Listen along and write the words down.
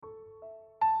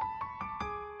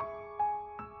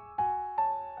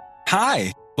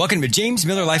Hi, welcome to James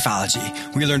Miller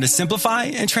Lifeology, where you learn to simplify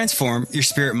and transform your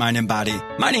spirit, mind, and body.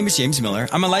 My name is James Miller.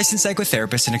 I'm a licensed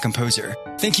psychotherapist and a composer.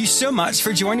 Thank you so much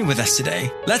for joining with us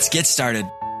today. Let's get started.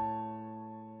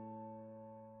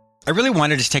 I really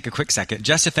wanted to take a quick second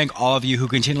just to thank all of you who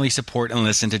continually support and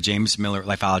listen to James Miller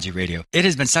Lifeology Radio. It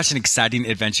has been such an exciting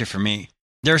adventure for me.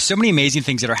 There are so many amazing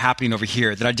things that are happening over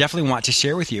here that I definitely want to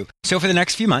share with you. So for the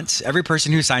next few months, every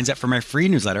person who signs up for my free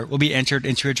newsletter will be entered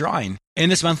into a drawing.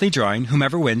 In this monthly drawing,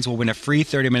 whomever wins will win a free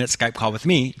 30-minute Skype call with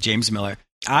me, James Miller.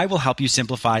 I will help you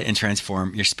simplify and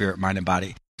transform your spirit, mind, and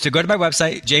body. So go to my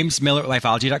website,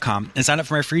 jamesmillerlifeology.com, and sign up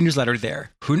for my free newsletter there.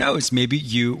 Who knows, maybe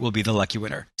you will be the lucky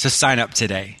winner. So sign up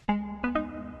today.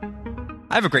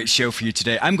 I have a great show for you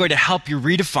today. I'm going to help you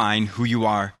redefine who you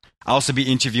are. I'll also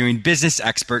be interviewing business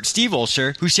expert Steve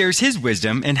Olsher, who shares his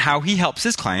wisdom and how he helps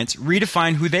his clients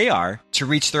redefine who they are to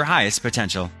reach their highest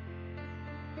potential.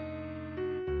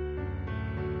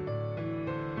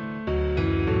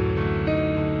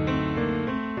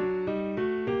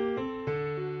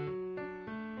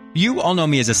 You all know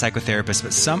me as a psychotherapist,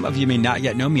 but some of you may not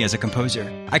yet know me as a composer.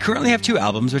 I currently have 2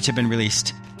 albums which have been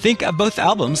released. Think of both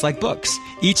albums like books.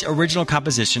 Each original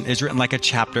composition is written like a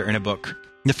chapter in a book.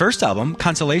 The first album,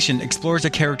 Consolation, explores a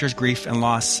character's grief and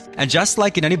loss. And just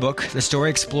like in any book, the story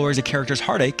explores a character's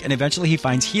heartache and eventually he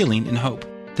finds healing and hope.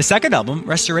 The second album,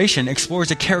 Restoration, explores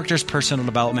a character's personal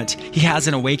development. He has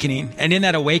an awakening, and in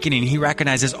that awakening, he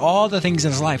recognizes all the things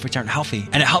in his life which aren't healthy,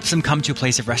 and it helps him come to a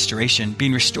place of restoration,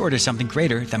 being restored to something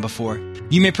greater than before.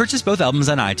 You may purchase both albums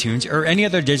on iTunes or any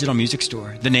other digital music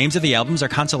store. The names of the albums are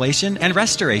Consolation and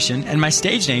Restoration, and my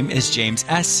stage name is James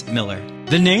S. Miller.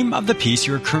 The name of the piece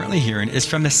you are currently hearing is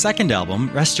from the second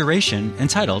album, Restoration,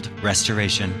 entitled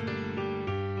Restoration.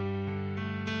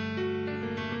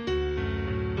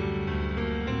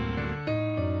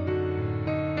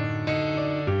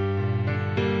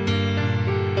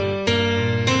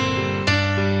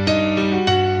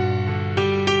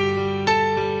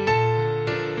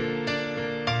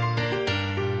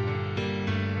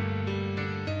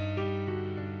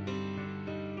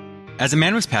 As a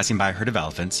man was passing by a herd of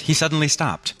elephants, he suddenly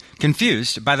stopped,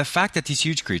 confused by the fact that these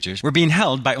huge creatures were being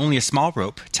held by only a small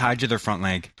rope tied to their front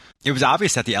leg. It was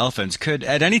obvious that the elephants could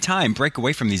at any time break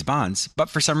away from these bonds, but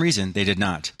for some reason they did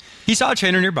not. He saw a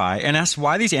trainer nearby and asked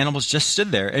why these animals just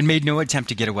stood there and made no attempt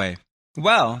to get away.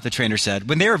 Well, the trainer said,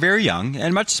 when they were very young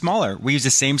and much smaller, we used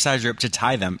the same size rope to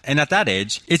tie them, and at that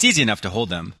age, it's easy enough to hold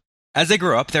them. As they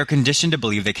grow up, they're conditioned to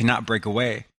believe they cannot break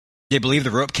away. They believe the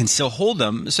rope can still hold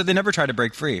them, so they never try to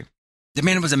break free. The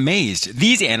man was amazed.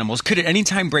 These animals could at any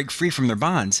time break free from their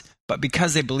bonds, but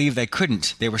because they believed they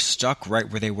couldn't, they were stuck right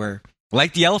where they were.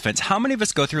 Like the elephants, how many of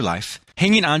us go through life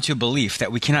hanging on to a belief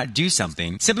that we cannot do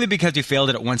something simply because we failed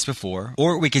at it once before,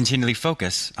 or we continually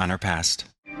focus on our past?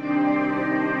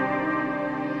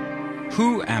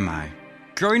 Who am I?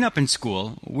 Growing up in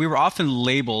school, we were often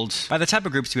labeled by the type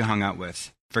of groups we hung out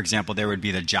with. For example, there would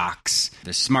be the jocks,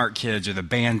 the smart kids, or the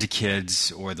band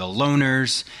kids, or the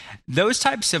loners. Those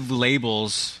types of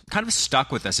labels kind of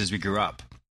stuck with us as we grew up.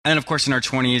 And then, of course, in our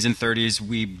 20s and 30s,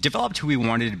 we developed who we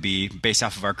wanted to be based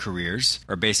off of our careers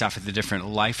or based off of the different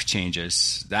life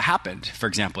changes that happened. For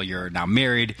example, you're now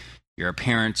married, you're a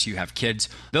parent, you have kids.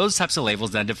 Those types of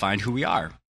labels then define who we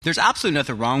are. There's absolutely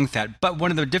nothing wrong with that, but one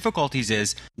of the difficulties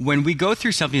is when we go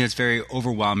through something that's very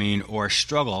overwhelming or a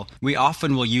struggle, we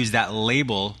often will use that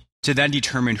label to then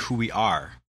determine who we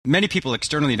are. Many people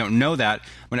externally don't know that.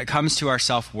 When it comes to our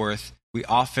self-worth, we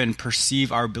often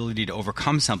perceive our ability to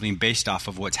overcome something based off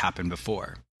of what's happened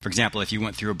before. For example, if you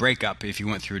went through a breakup, if you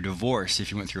went through a divorce,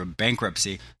 if you went through a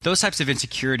bankruptcy, those types of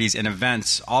insecurities and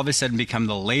events all of a sudden become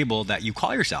the label that you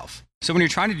call yourself. So when you're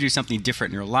trying to do something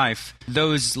different in your life,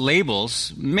 those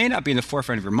labels may not be in the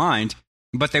forefront of your mind,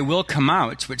 but they will come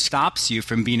out, which stops you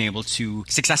from being able to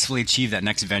successfully achieve that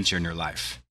next venture in your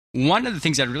life. One of the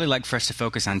things I'd really like for us to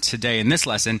focus on today in this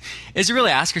lesson is to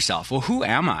really ask yourself, well, who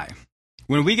am I?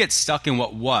 When we get stuck in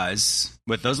what was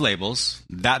with those labels,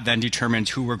 that then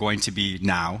determines who we're going to be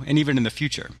now and even in the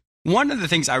future. One of the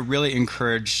things I really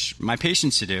encourage my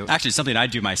patients to do, actually something I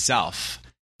do myself,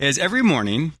 is every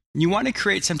morning you want to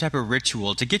create some type of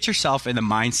ritual to get yourself in the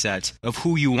mindset of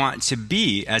who you want to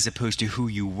be as opposed to who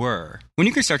you were. When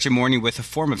you can start your morning with a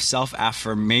form of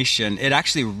self-affirmation, it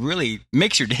actually really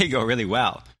makes your day go really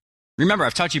well. Remember,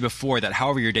 I've taught you before that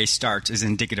however your day starts is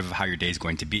indicative of how your day is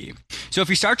going to be. So if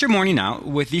you start your morning out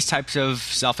with these types of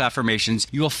self-affirmations,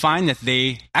 you will find that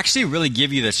they actually really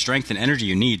give you the strength and energy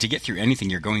you need to get through anything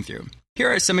you're going through. Here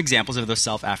are some examples of those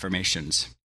self-affirmations.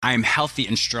 I am healthy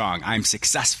and strong. I am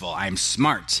successful. I am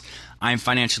smart. I am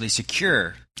financially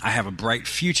secure. I have a bright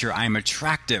future. I am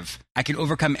attractive. I can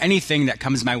overcome anything that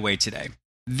comes my way today.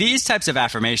 These types of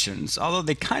affirmations, although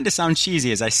they kind of sound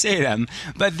cheesy as I say them,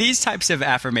 but these types of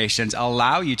affirmations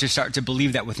allow you to start to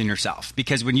believe that within yourself.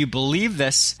 Because when you believe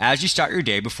this as you start your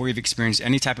day before you've experienced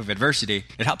any type of adversity,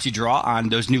 it helps you draw on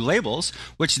those new labels,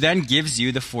 which then gives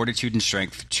you the fortitude and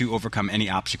strength to overcome any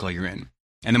obstacle you're in.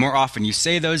 And the more often you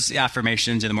say those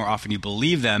affirmations and the more often you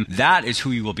believe them, that is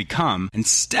who you will become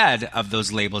instead of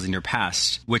those labels in your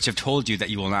past, which have told you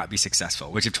that you will not be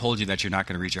successful, which have told you that you're not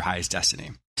going to reach your highest destiny.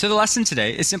 So the lesson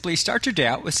today is simply start your day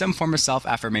out with some form of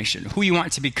self-affirmation. Who you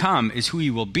want to become is who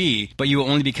you will be, but you will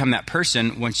only become that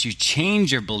person once you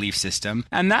change your belief system.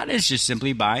 And that is just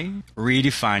simply by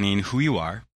redefining who you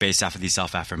are based off of these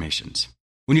self-affirmations.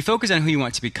 When you focus on who you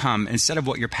want to become instead of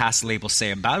what your past labels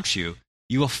say about you,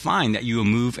 you will find that you will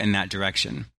move in that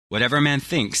direction. Whatever a man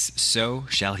thinks, so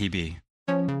shall he be.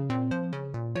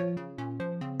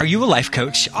 Are you a life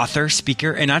coach, author,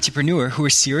 speaker, and entrepreneur who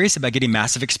is serious about getting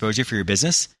massive exposure for your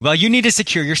business? Well, you need to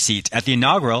secure your seat at the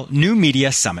inaugural New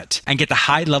Media Summit and get the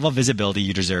high-level visibility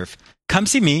you deserve. Come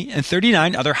see me and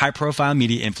 39 other high-profile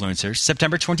media influencers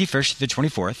September 21st to the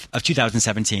 24th of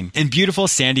 2017 in beautiful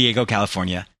San Diego,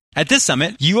 California. At this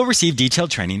summit, you will receive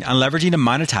detailed training on leveraging and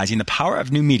monetizing the power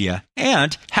of new media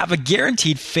and have a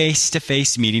guaranteed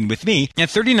face-to-face meeting with me and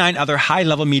 39 other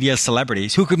high-level media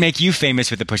celebrities who could make you famous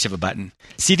with the push of a button.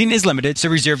 Seating is limited, so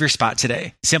reserve your spot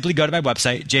today. Simply go to my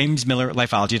website,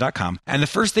 jamesmillerlifeology.com, and the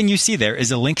first thing you see there is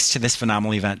the links to this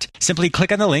phenomenal event. Simply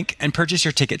click on the link and purchase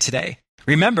your ticket today.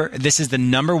 Remember, this is the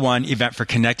 #1 event for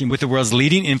connecting with the world's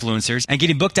leading influencers and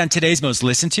getting booked on today's most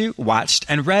listened to, watched,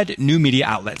 and read new media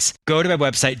outlets. Go to my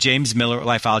website,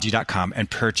 jamesmillerlifeology.com, and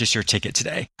purchase your ticket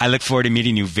today. I look forward to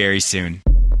meeting you very soon.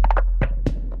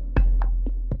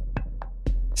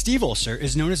 Steve Olsher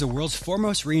is known as the world's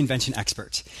foremost reinvention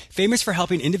expert, famous for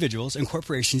helping individuals and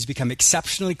corporations become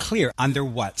exceptionally clear on their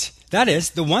what. That is,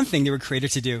 the one thing they were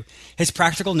created to do. His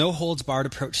practical, no-holds-barred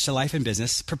approach to life and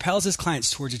business propels his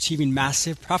clients towards achieving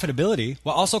massive profitability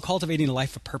while also cultivating a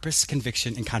life of purpose,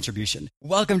 conviction, and contribution.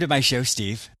 Welcome to my show,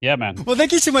 Steve. Yeah, man. Well,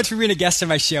 thank you so much for being a guest on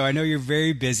my show. I know you're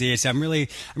very busy, so I'm really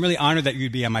honored that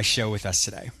you'd be on my show with us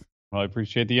today. Well, I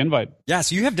appreciate the invite. Yeah,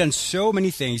 so you have done so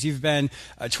many things. You've been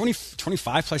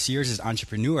 25 plus years as an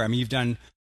entrepreneur. I mean,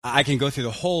 I can go through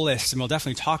the whole list and we'll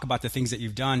definitely talk about the things that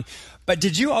you've done. But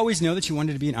did you always know that you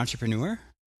wanted to be an entrepreneur? I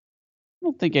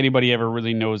don't think anybody ever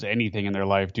really knows anything in their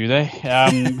life, do they?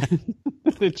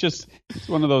 It's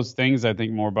one of those things, I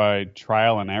think, more by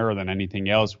trial and error than anything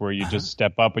else, where you just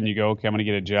step up and you go, okay, I'm going to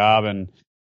get a job.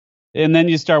 And then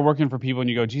you start working for people and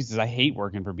you go, Jesus, I hate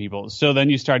working for people. So then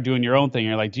you start doing your own thing.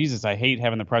 You're like, Jesus, I hate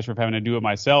having the pressure of having to do it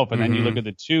myself. And then you look at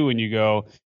the two and you go,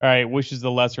 all right, which is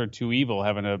the lesser of two evil,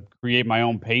 having to create my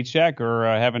own paycheck or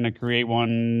having to create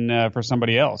one for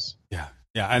somebody else? Yeah.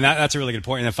 Yeah, and that's a really good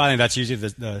point. And then finally, that's usually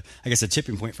the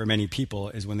tipping point for many people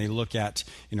is when they look at,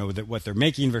 what they're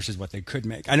making versus what they could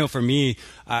make. I know for me,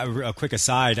 a quick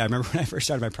aside, I remember when I first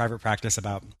started my private practice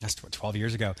about 12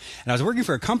 years ago, and I was working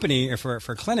for a company or for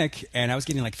a clinic, and I was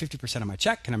getting like 50% of my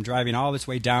check, and I'm driving all this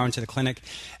way down to the clinic,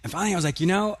 and finally I was like,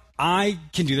 I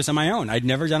can do this on my own. I'd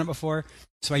never done it before.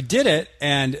 So I did it,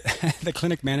 and the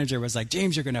clinic manager was like,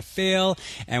 James, you're going to fail,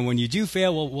 and when you do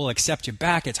fail, we'll accept you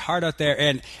back. It's hard out there.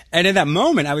 And in that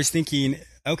moment, I was thinking,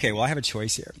 okay, well, I have a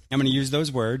choice here. I'm going to use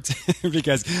those words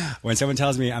because when someone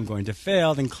tells me I'm going to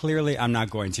fail, then clearly I'm not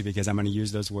going to, because I'm going to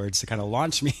use those words to kind of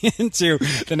launch me into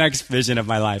the next vision of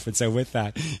my life. And so with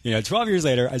that, 12 years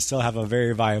later, I still have a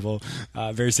very viable,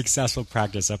 very successful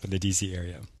practice up in the DC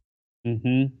area.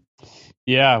 Mm-hmm.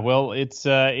 Yeah, well, it's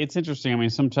interesting. I mean,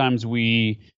 sometimes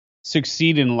we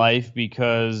succeed in life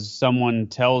because someone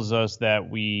tells us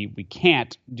that we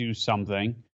can't do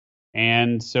something.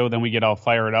 And so then we get all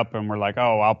fired up and we're like,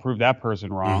 oh, I'll prove that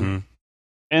person wrong. Mm-hmm.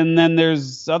 And then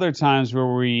there's other times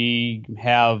where we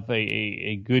have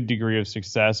a good degree of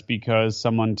success because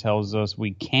someone tells us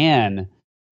we can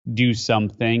do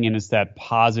something, and it's that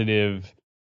positive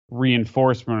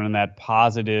reinforcement and that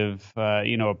positive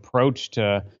approach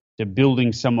to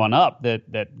building someone up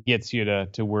that gets you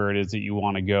to where it is that you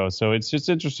want to go. So it's just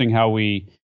interesting how we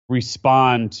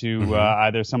respond to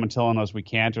either someone telling us we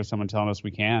can't or someone telling us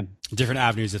we can. Different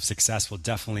avenues of success will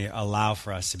definitely allow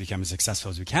for us to become as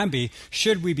successful as we can be,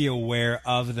 should we be aware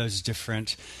of those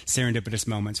different serendipitous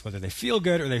moments, whether they feel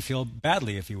good or they feel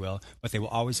badly, if you will, but they will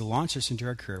always launch us into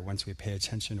our career once we pay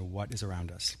attention to what is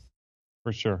around us.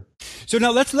 For sure. So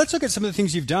now let's look at some of the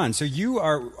things you've done. So you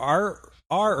are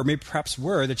or maybe perhaps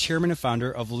were the chairman and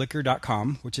founder of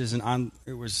Liquor.com, which is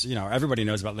everybody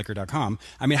knows about Liquor.com.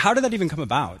 I mean, how did that even come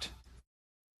about?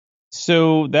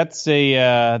 So that's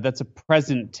a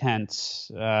present tense.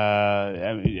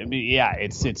 Yeah,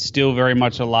 it's still very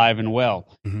much alive and well,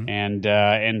 Hmm.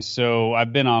 and so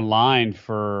I've been online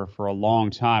for a long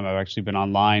time. I've actually been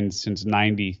online since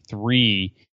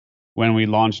 '93 when we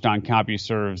launched on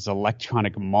CompuServe's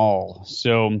Electronic Mall.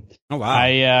 So Oh,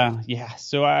 wow.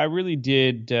 so I really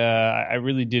did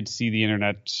see the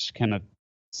internet kind of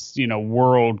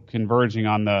world converging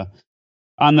on the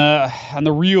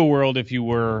real world, if you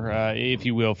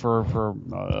will, for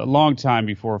a long time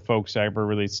before folks ever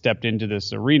really stepped into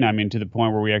this arena. I mean, to the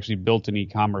point where we actually built an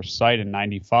e-commerce site in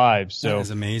 '95. That So is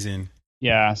amazing.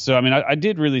 yeah, so I mean, I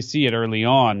did really see it early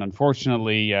on.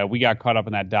 Unfortunately, we got caught up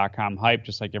in that dot-com hype,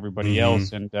 just like everybody Hmm.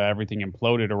 else, and everything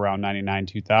imploded around '99,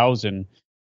 2000,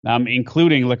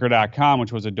 including Liquor.com,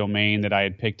 which was a domain that I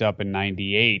had picked up in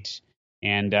 '98,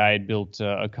 and I had built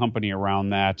a company around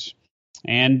that.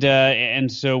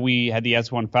 And so we had the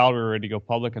S1 file. We were ready to go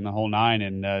public in the whole nine.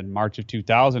 In March of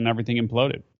 2000, everything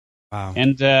imploded. Wow.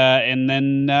 And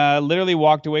then literally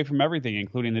walked away from everything,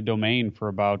 including the domain, for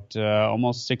about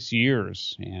almost 6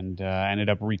 years, and ended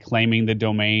up reclaiming the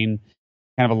domain.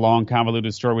 Kind of a long,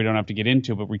 convoluted story we don't have to get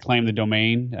into, but reclaimed the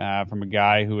domain from a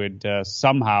guy who had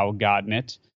somehow gotten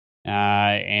it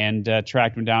and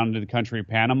tracked him down to the country of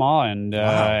Panama and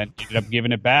Wow. ended up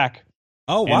giving it back.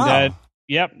 Oh, And wow.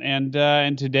 yep, and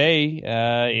today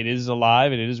it is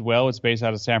alive. It is well. It's based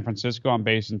out of San Francisco. I'm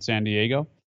based in San Diego.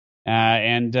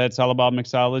 And it's all about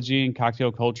mixology and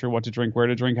cocktail culture, what to drink, where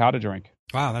to drink, how to drink.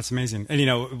 Wow, that's amazing.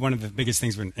 And one of the biggest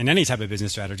things in any type of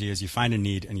business strategy is you find a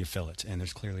need and you fill it. And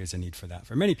there's clearly is a need for that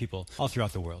for many people all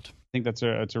throughout the world. I think that's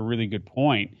a really good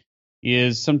point.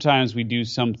 Is sometimes we do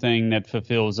something that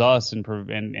fulfills us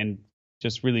and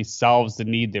just really solves the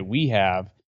need that we have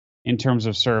in terms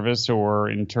of service or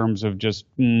in terms of just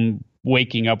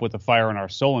waking up with a fire in our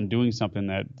soul and doing something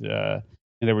that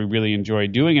we really enjoy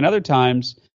doing. And other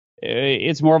times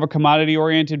it's more of a commodity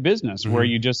oriented business where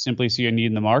you just simply see a need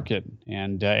in the market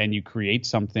and you create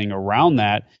something around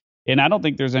that. And I don't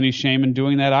think there's any shame in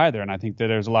doing that either. And I think that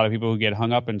there's a lot of people who get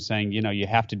hung up in saying, you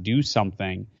have to do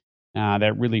something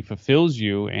that really fulfills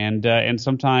you, and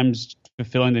sometimes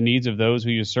fulfilling the needs of those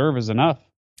who you serve is enough.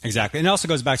 Exactly. And it also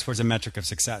goes back towards a metric of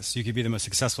success. You could be the most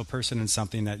successful person in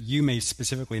something that you may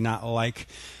specifically not like.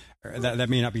 Or that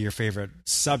may not be your favorite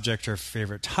subject or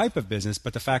favorite type of business,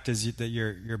 but the fact is that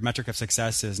your metric of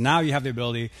success is now you have the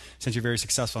ability, since you're very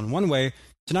successful in one way,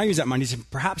 to now use that money to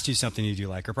perhaps do something you do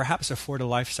like, or perhaps afford a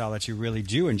lifestyle that you really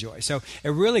do enjoy. So it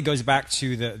really goes back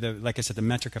to the like I said, the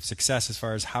metric of success as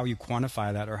far as how you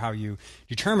quantify that or how you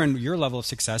determine your level of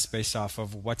success based off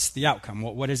of what's the outcome.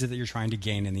 What is it that you're trying to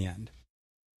gain in the end?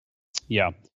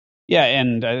 Yeah, yeah,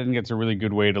 and I think it's a really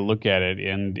good way to look at it.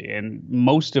 And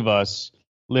most of us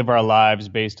live our lives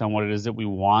based on what it is that we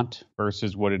want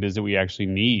versus what it is that we actually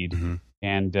need. Mm-hmm.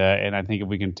 And I think if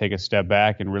we can take a step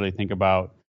back and really think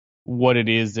about what it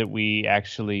is that we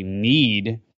actually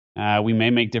need, we may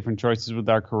make different choices with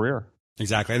our career.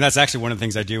 Exactly. And that's actually one of the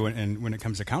things I do when it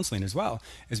comes to counseling as well,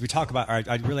 is we talk about,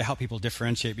 I really help people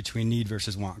differentiate between need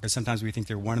versus want, because sometimes we think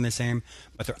they're one and the same,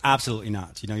 but they're absolutely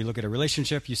not. You look at a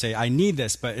relationship, you say, I need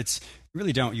this, but you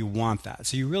really don't, you want that.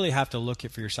 So you really have to look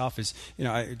at for yourself is,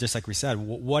 just like we said,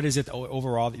 what is it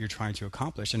overall that you're trying to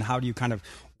accomplish, and how do you kind of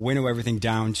winnow everything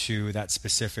down to that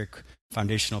specific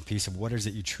foundational piece of what is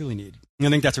it you truly need. And I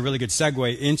think that's a really good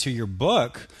segue into your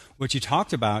book. What you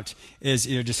talked about is,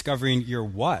 discovering your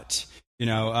what.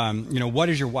 What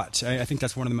is your what? I think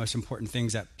that's one of the most important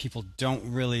things that people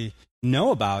don't really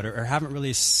know about or haven't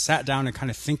really sat down and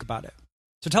kind of think about it.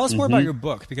 So tell us more about your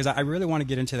book, because I really want to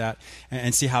get into that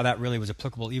and see how that really was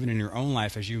applicable even in your own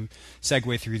life as you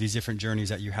segue through these different journeys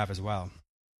that you have as well.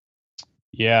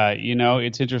 Yeah,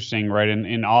 it's interesting, right?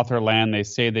 In author land, they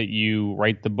say that you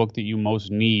write the book that you most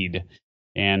need,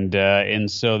 and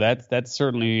so that's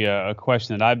certainly a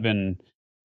question that I've been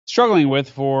struggling with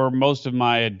for most of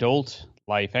my adult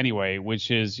life anyway,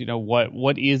 which is,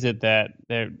 what is it that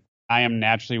I am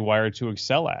naturally wired to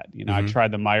excel at? I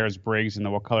tried the Myers-Briggs and the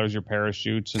What Color Is Your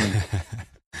Parachutes and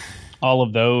all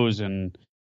of those, and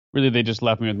really they just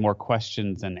left me with more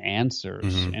questions than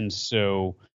answers. And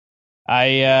so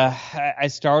I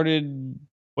started,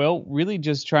 well, really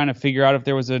just trying to figure out if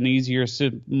there was an easier,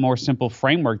 more simple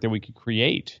framework that we could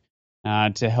create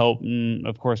to help,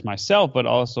 of course, myself, but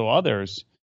also others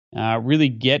really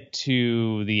get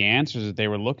to the answers that they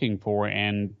were looking for,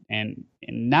 and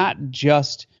not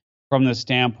just from the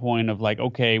standpoint of like,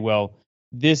 okay, well,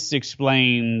 this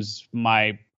explains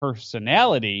my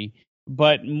personality,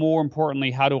 but more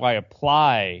importantly, how do I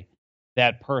apply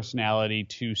that personality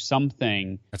to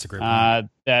something That's a great point.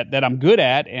 that I'm good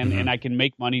at and I can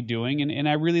make money doing and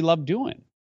I really love doing.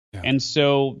 Yeah. And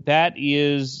so that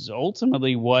is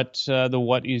ultimately what the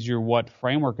What Is Your What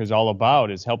framework is all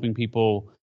about, is helping people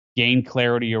gain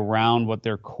clarity around what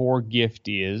their core gift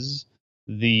is,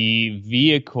 the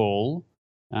vehicle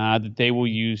that they will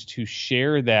use to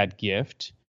share that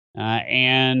gift,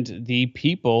 and the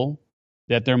people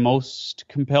that they're most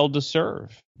compelled to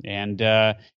serve. And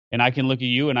I can look at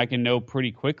you and I can know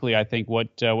pretty quickly, I think,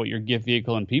 what your gift,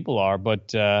 vehicle, and people are.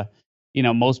 But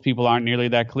most people aren't nearly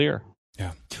that clear.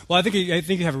 Yeah. Well, I think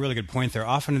you have a really good point there.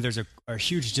 Often there's a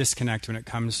huge disconnect when it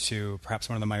comes to perhaps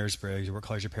one of the Myers-Briggs, or what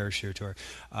colors your parachute, or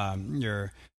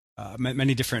your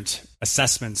many different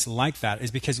assessments like that,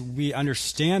 is because we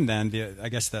understand then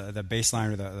the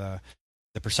baseline, or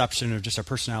the perception of just our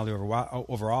personality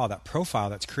overall, that profile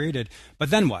that's created. But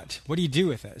then what? What do you do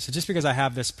with it? So just because I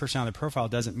have this personality profile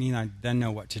doesn't mean I then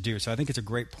know what to do. So I think it's a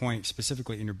great point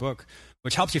specifically in your book,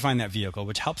 which helps you find that vehicle,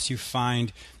 which helps you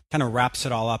find, kind of wraps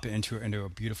it all up into a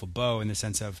beautiful bow, in the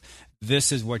sense of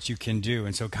this is what you can do.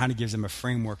 And so it kind of gives them a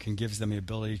framework and gives them the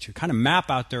ability to kind of map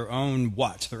out their own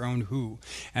what, their own who,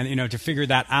 and to figure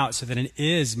that out so that it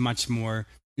is much more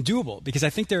doable. Because I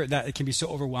think that it can be so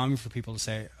overwhelming for people to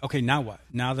say, okay, now what?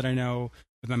 Now that I know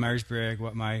with my Myers-Briggs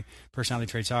what my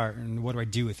personality traits are, and what do I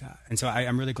do with that? And so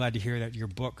I'm really glad to hear that your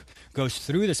book goes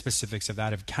through the specifics of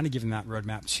that, of kind of giving that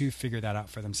roadmap to figure that out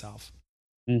for themselves.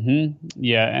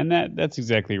 Yeah, and that's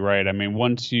exactly right. I mean,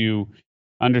 once you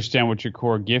understand what your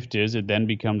core gift is, it then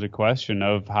becomes a question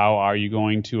of how are you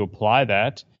going to apply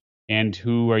that, and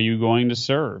who are you going to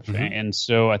serve? And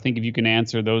so I think if you can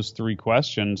answer those three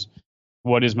questions,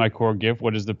 what is my core gift?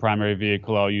 What is the primary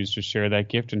vehicle I'll use to share that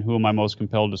gift? And who am I most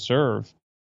compelled to serve?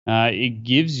 It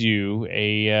gives you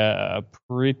a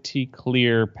pretty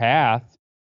clear path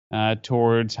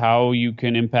towards how you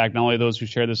can impact not only those who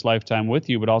share this lifetime with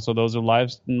you, but also those of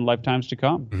lifetimes to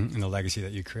come. And the legacy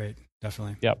that you create,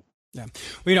 definitely. Yep. Yeah.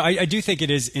 Well, I do think it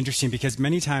is interesting, because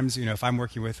many times, if I'm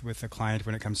working with a client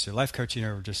when it comes to life coaching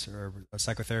or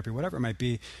psychotherapy, whatever it might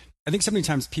be, I think so many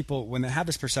times people, when they have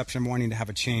this perception of wanting to have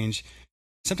a change,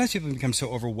 sometimes people become so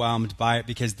overwhelmed by it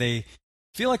because they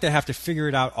feel like they have to figure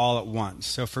it out all at once.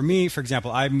 So for me, for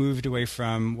example, I moved away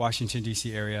from Washington,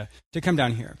 D.C. area to come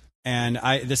down here. And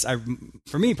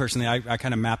for me personally, I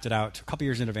kind of mapped it out a couple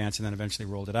years in advance and then eventually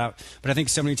rolled it out. But I think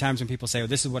so many times when people say, oh,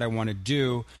 this is what I want to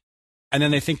do, and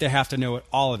then they think they have to know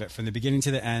all of it from the beginning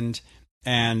to the end,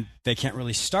 and they can't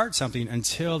really start something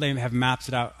until they have mapped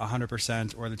it out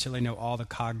 100%, or until they know all the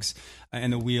cogs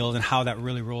in the wheel and how that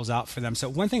really rolls out for them. So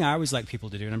one thing I always like people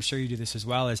to do, and I'm sure you do this as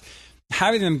well, is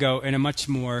having them go in a much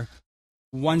more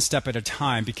one step at a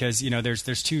time, because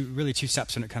there's two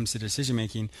steps when it comes to decision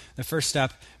making. The first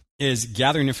step is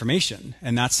gathering information,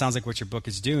 and that sounds like what your book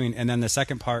is doing. And then the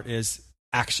second part is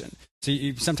action. So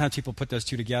sometimes people put those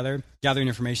two together, gathering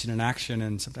information and action,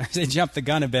 and sometimes they jump the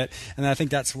gun a bit. And I think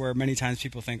that's where many times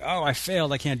people think, oh, I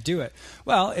failed, I can't do it.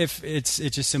 Well, if it's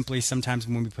just simply sometimes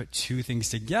when we put two things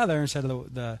together instead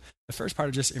of the first part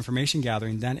of just information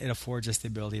gathering, then it affords us the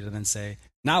ability to then say,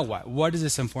 now what? What is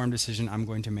this informed decision I'm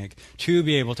going to make to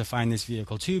be able to find this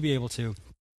vehicle, to be able to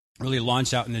really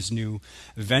launch out in this new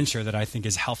venture that I think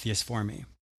is healthiest for me?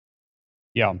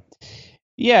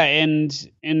 Yeah, and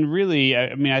really,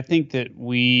 I mean, I think that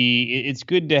it's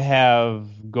good to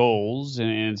have goals,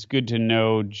 and it's good to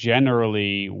know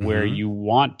generally where you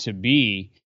want to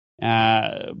be.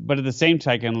 But at the same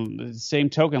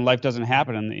token, life doesn't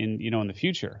happen in the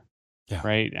future,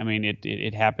 right? I mean,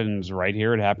 it happens right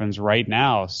here, it happens right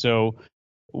now. So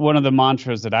one of the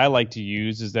mantras that I like to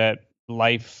use is that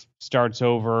life starts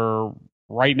over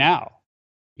right now,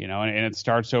 and it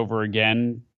starts over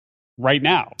again right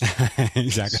now.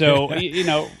 Exactly. So,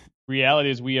 reality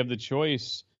is we have the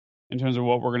choice in terms of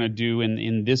what we're going to do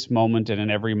in this moment and in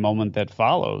every moment that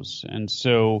follows. And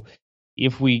so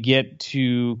if we get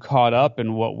too caught up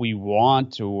in what we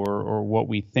want or what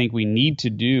we think we need to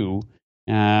do,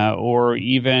 or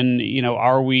even,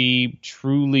 are we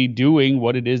truly doing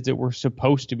what it is that we're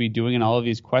supposed to be doing, and all of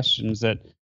these questions that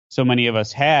so many of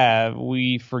us have,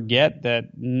 we forget that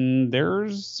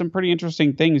there's some pretty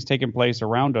interesting things taking place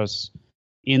around us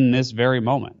in this very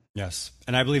moment. Yes.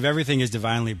 And I believe everything is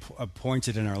divinely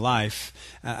appointed in our life.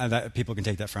 That people can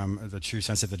take that from the true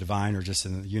sense of the divine, or just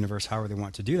in the universe, however they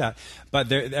want to do that. But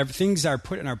things are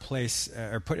put in our place,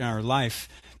 or put in our life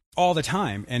all the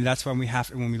time. And that's when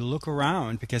when we look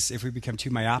around, because if we become too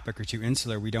myopic or too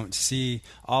insular, we don't see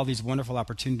all these wonderful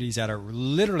opportunities that are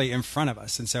literally in front of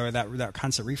us. And so that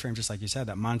constant reframe, just like you said,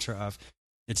 that mantra of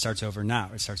It starts over now.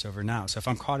 It starts over now. So if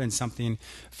I'm caught in something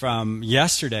from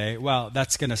yesterday, well,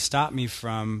 that's going to stop me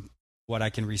from what I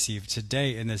can receive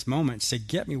today in this moment to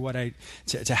get me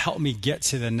to help me get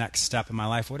to the next step in my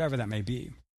life, whatever that may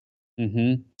be.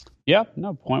 Mm-hmm. Yeah,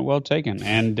 no, point well taken.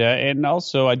 And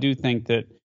also I do think that,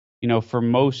 for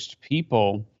most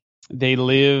people, they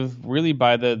live really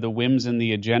by the whims and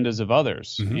the agendas of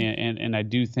others. Mm-hmm. And I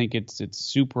do think it's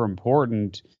super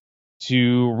important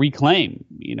to reclaim,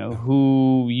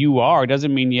 who you are. It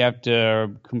doesn't mean you have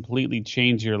to completely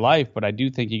change your life, but I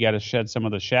do think you got to shed some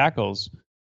of the shackles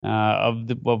of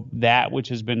that which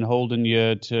has been holding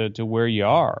you to where you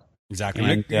are. Exactly.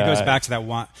 And it goes back to that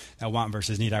want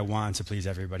versus need. I want to please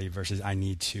everybody versus I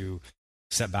need to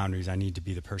set boundaries. I need to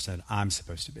be the person I'm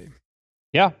supposed to be.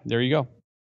 Yeah, there you go.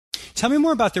 Tell me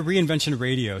more about the Reinvention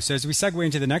Radio. So as we segue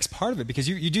into the next part of it, because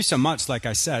you do so much, like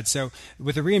I said. So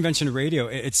with the Reinvention Radio,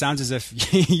 it sounds as if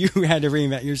you had to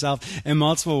reinvent yourself in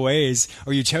multiple ways,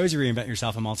 or you chose to reinvent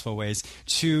yourself in multiple ways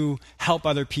to help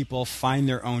other people find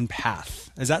their own path.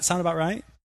 Does that sound about right?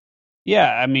 Yeah,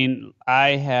 I mean,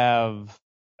 I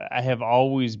have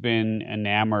always been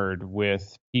enamored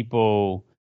with people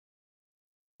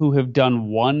who have done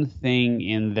one thing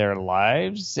in their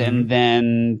lives and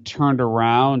then turned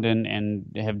around and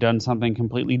have done something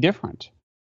completely different.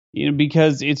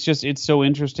 Because it's so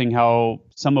interesting how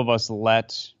some of us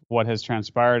let what has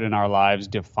transpired in our lives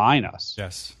define us.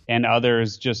 Yes. And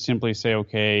others just simply say,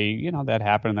 okay, that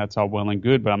happened, that's all well and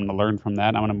good, but I'm going to learn from that,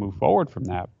 and I'm going to move forward from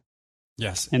that.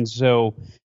 Yes. And so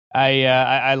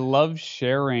I love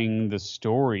sharing the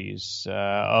stories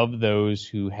of those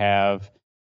who have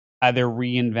either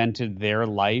reinvented their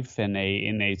life in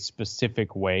a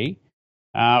specific way,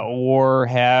 or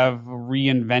have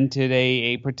reinvented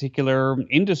a particular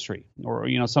industry, or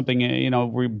something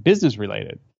business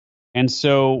related. And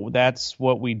so that's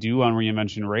what we do on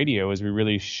Reinvention Radio, is we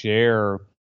really share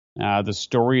the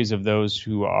stories of those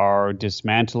who are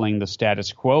dismantling the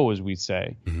status quo, as we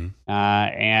say.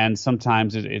 And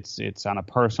sometimes it's on a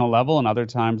personal level, and other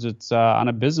times it's on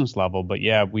a business level. But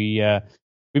yeah,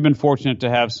 we've been fortunate to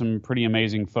have some pretty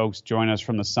amazing folks join us,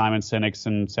 from the Simon Sinek's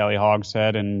and Sally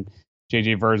Hogshead and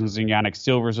J.J. Versens and Yannick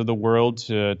Silvers of the world,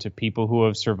 to people who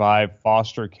have survived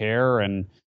foster care, and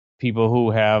people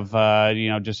who have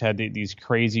just had these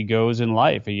crazy goes in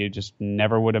life. You just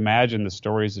never would imagine the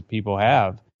stories that people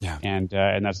have. Yeah. And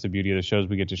that's the beauty of the shows.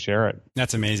 We get to share it.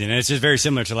 That's amazing. And it's just very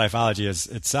similar to Lifeology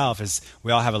itself, is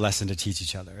we all have a lesson to teach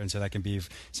each other. And so that can be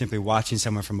simply watching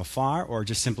someone from afar, or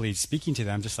just simply speaking to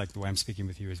them, just like the way I'm speaking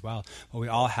with you as well. But we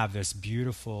all have this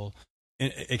beautiful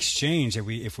exchange that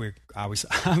if we're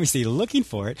obviously looking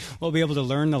for it, we'll be able to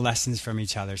learn the lessons from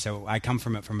each other. So I come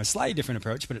from it from a slightly different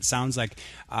approach, but it sounds like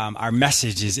our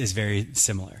message is very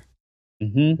similar.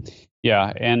 Mm-hmm.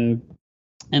 Yeah.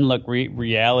 And look,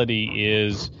 reality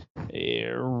is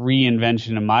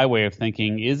reinvention, in my way of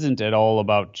thinking, isn't at all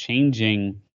about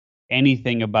changing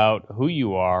anything about who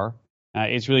you are.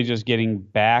 It's really just getting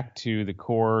back to the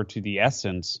core, to the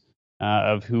essence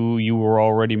of who you were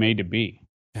already made to be.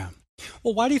 Yeah.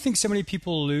 Well, why do you think so many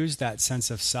people lose that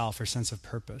sense of self or sense of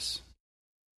purpose?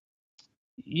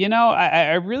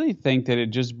 I really think that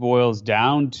it just boils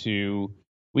down to,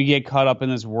 we get caught up in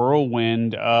this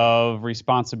whirlwind of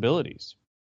responsibilities.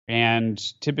 And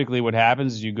typically what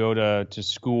happens is you go to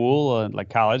school, like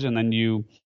college, and then you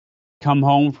come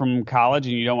home from college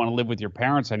and you don't want to live with your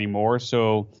parents anymore.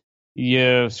 So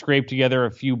you scrape together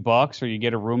a few bucks, or you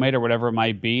get a roommate or whatever it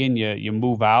might be, and you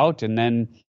move out, and then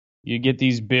you get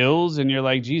these bills and you're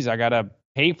like, geez, I got to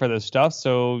pay for this stuff.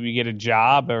 So you get a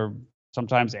job, or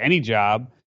sometimes any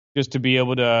job, just to be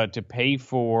able to pay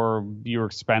for your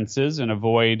expenses and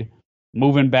avoid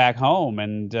moving back home.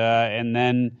 And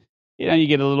then you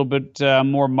get a little bit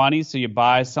more money, so you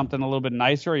buy something a little bit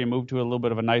nicer, or you move to a little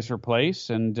bit of a nicer place,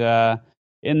 and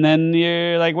then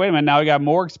you're like, wait a minute, now I got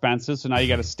more expenses, so now you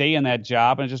got to stay in that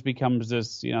job, and it just becomes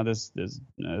this, this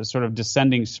sort of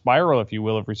descending spiral, if you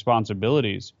will, of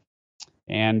responsibilities.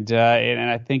 And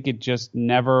I think it just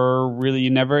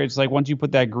it's like once you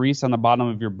put that grease on the bottom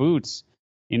of your boots,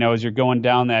 as you're going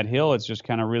down that hill, it's just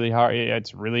kind of really hard.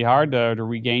 It's really hard to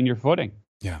regain your footing.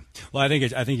 Yeah. Well, I think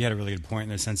you had a really good point, in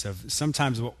the sense of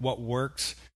sometimes what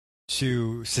works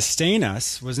to sustain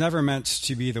us was never meant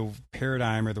to be the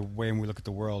paradigm or the way we look at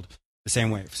the world the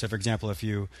same way. So, for example, if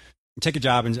you take a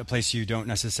job in a place you don't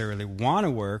necessarily want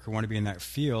to work or want to be in that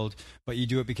field, but you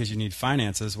do it because you need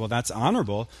finances, well, that's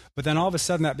honorable. But then all of a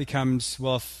sudden that becomes,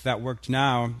 well, if that worked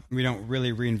now, we don't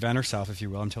really reinvent ourselves, if you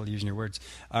will, I'm totally using your words,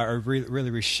 or really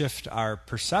reshift our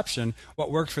perception. What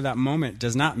worked for that moment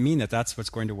does not mean that that's what's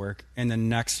going to work in the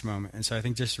next moment. And so I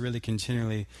think just really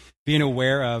continually being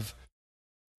aware of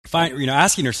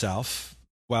asking yourself,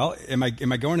 well, am I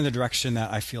going in the direction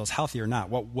that I feel is healthy or not?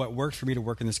 What worked for me to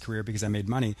work in this career because I made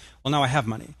money? Well, now I have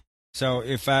money. So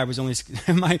if I was only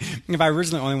if I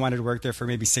originally only wanted to work there for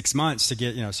maybe 6 months to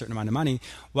get a certain amount of money,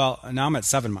 well, now I'm at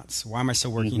 7 months. Why am I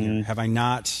still working here? Have I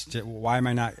not? Why am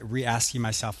I not re-asking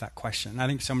myself that question? And I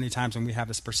think so many times when we have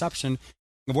this perception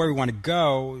of where we want to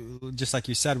go, just like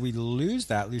you said, we lose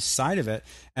sight of it,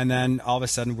 and then all of a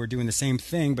sudden we're doing the same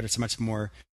thing, but it's much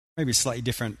more, maybe slightly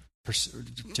different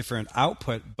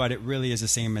output, but it really is the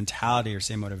same mentality or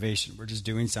same motivation. We're just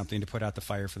doing something to put out the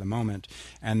fire for the moment,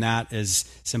 and that is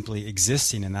simply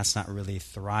existing, and that's not really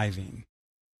thriving.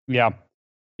 Yeah,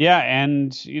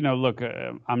 and look,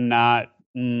 I'm not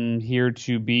here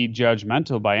to be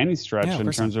judgmental by any stretch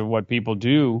in terms of what people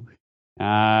do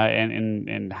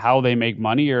and how they make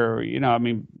money, or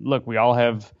look, we all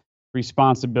have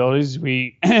responsibilities.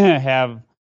 We have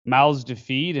mouths to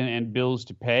feed and bills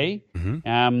to pay.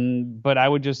 But I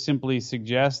would just simply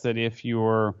suggest that if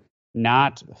you're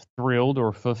not thrilled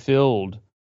or fulfilled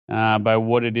by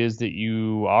what it is that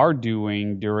you are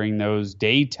doing during those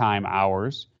daytime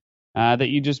hours, that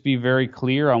you just be very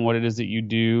clear on what it is that you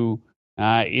do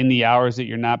in the hours that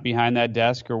you're not behind that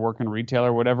desk or working retail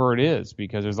or whatever it is,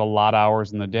 because there's a lot of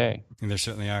hours in the day. And there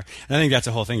certainly are. And I think that's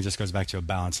the whole thing. It just goes back to a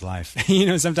balanced life.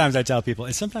 Sometimes I tell people,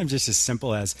 it's sometimes just as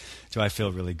simple as, do I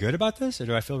feel really good about this or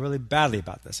do I feel really badly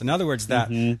about this? In other words,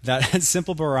 that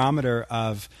simple barometer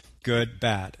of good,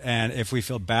 bad. And if we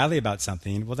feel badly about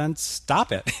something, well, then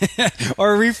stop it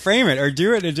or reframe it or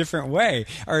do it a different way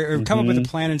or come up with a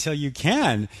plan until you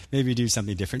can maybe do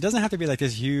something different. It doesn't have to be like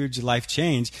this huge life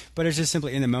change, but it's just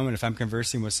simply in the moment. If I'm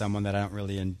conversing with someone that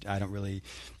afterwards I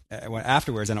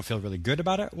don't feel really good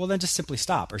about it, well, then just simply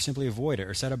stop or simply avoid it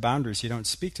or set a boundary so you don't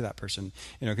speak to that person,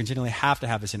 continually have to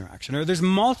have this interaction. Or there's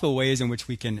multiple ways in which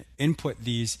we can input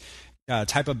these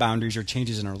type of boundaries or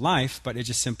changes in our life, but it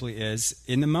just simply is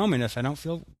in the moment. If I don't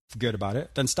feel good about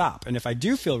it, then stop. And if I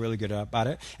do feel really good about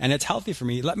it and it's healthy for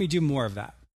me, let me do more of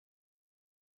that.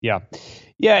 Yeah.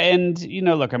 And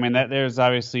look, there's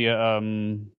obviously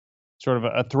sort of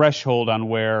a threshold on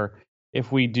where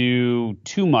if we do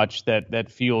too much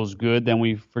that feels good, then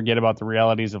we forget about the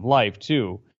realities of life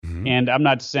too. And I'm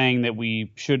not saying that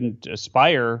we shouldn't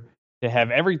aspire to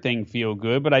have everything feel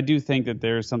good, but I do think that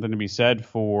there's something to be said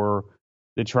for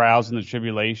the trials and the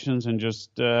tribulations and just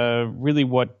really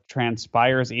what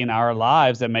transpires in our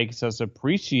lives that makes us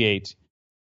appreciate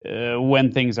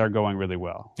when things are going really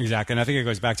well. Exactly. And I think it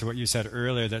goes back to what you said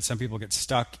earlier, that some people get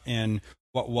stuck in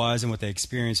what was and what they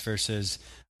experienced versus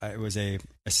it was a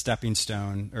stepping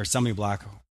stone or a stumbling block,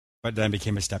 but then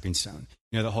became a stepping stone.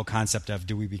 The whole concept of,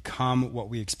 do we become what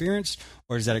we experienced,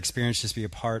 or does that experience just be a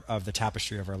part of the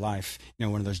tapestry of our life?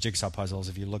 One of those jigsaw puzzles,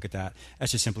 if you look at that,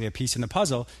 that's just simply a piece in the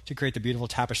puzzle to create the beautiful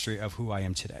tapestry of who I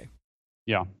am today.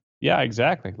 Yeah,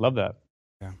 exactly. Love that.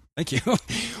 Yeah, thank you.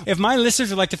 If my listeners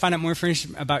would like to find out more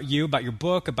information about you, about your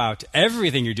book, about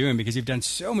everything you're doing, because you've done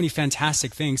so many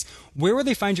fantastic things, where will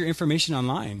they find your information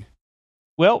online?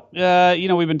 Well,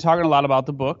 we've been talking a lot about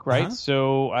the book, right?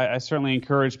 So I certainly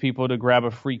encourage people to grab a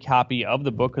free copy of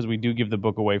the book, because we do give the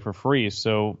book away for free.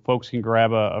 So folks can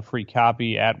grab a free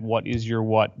copy at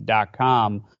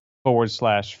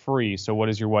whatisyourwhat.com/free. So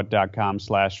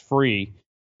whatisyourwhat.com/free.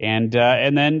 And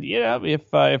then,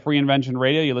 if Reinvention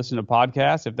Radio, you listen to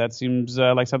podcasts, if that seems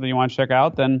like something you want to check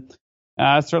out, then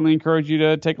I certainly encourage you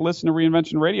to take a listen to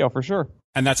Reinvention Radio for sure.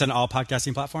 And that's on all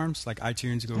podcasting platforms like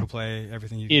iTunes, Google Play,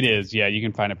 everything. It is. Yeah, you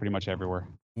can find it pretty much everywhere.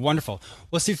 Wonderful.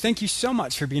 Well, Steve, thank you so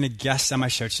much for being a guest on my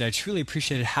show today. I truly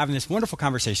appreciated having this wonderful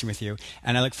conversation with you,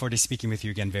 and I look forward to speaking with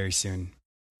you again very soon.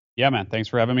 Yeah, man. Thanks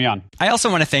for having me on. I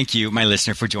also want to thank you, my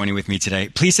listener, for joining with me today.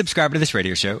 Please subscribe to this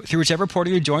radio show through whichever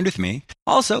portal you joined with me.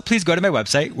 Also, please go to my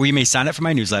website where you may sign up for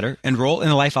my newsletter, enroll in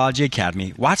the Lifeology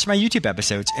Academy, watch my YouTube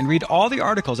episodes, and read all the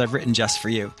articles I've written just for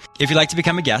you. If you'd like to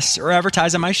become a guest or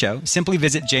advertise on my show, simply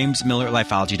visit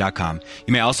jamesmillerlifeology.com.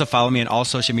 You may also follow me on all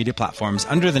social media platforms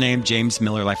under the name James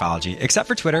Miller Lifeology, except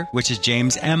for Twitter, which is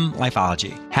James M.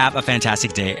 Lifeology. Have a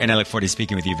fantastic day, and I look forward to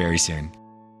speaking with you very soon.